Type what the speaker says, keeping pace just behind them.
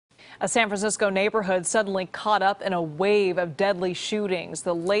A San Francisco neighborhood suddenly caught up in a wave of deadly shootings.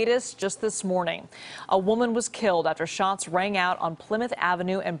 The latest just this morning. A woman was killed after shots rang out on Plymouth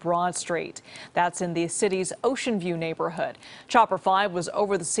Avenue and Broad Street. That's in the city's Oceanview neighborhood. Chopper 5 was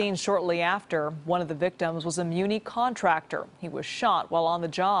over the scene shortly after. One of the victims was a muni contractor. He was shot while on the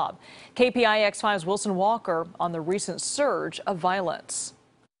job. KPIX 5's Wilson Walker on the recent surge of violence.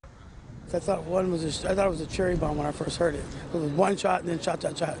 I thought it was a cherry bomb when I first heard it. It was one shot and then shot.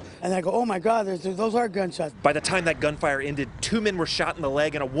 And I go, oh my God, those are gunshots. By the time that gunfire ended, 2 men were shot in the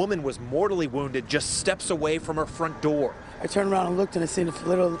leg and a woman was mortally wounded just steps away from her front door. I turned around and looked and I seen a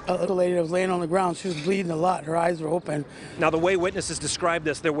little lady that was laying on the ground. She was bleeding a lot. Her eyes were open. Now, the way witnesses described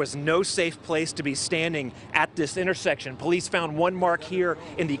this, there was no safe place to be standing at this intersection. Police found one mark here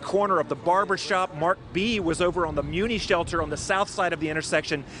in the corner of the barber shop. Mark B was over on the Muni shelter on the south side of the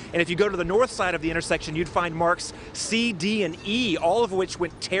intersection. And if you go to the north side of the intersection, you'd find marks C, D, and E, all of which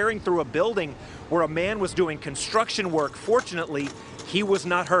went tearing through a building where a man was doing construction work. Fortunately, he was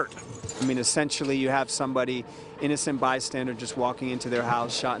not hurt. I mean, essentially, you have somebody, innocent bystander, just walking into their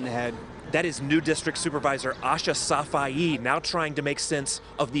house, shot in the head. That is new District Supervisor Asha Safai now trying to make sense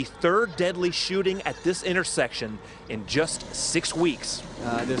of the third deadly shooting at this intersection in just 6 weeks.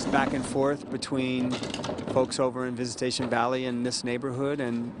 There's back and forth between folks over in Visitation Valley and this neighborhood,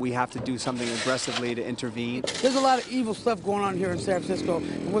 and we have to do something aggressively to intervene. There's a lot of evil stuff going on here in San Francisco,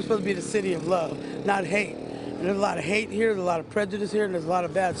 and we're supposed to be the city of love, not hate. And there's a lot of hate here, there's a lot of prejudice here, and there's a lot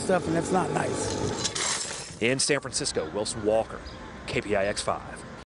of bad stuff, and that's not nice. In San Francisco, Wilson Walker, KPIX 5.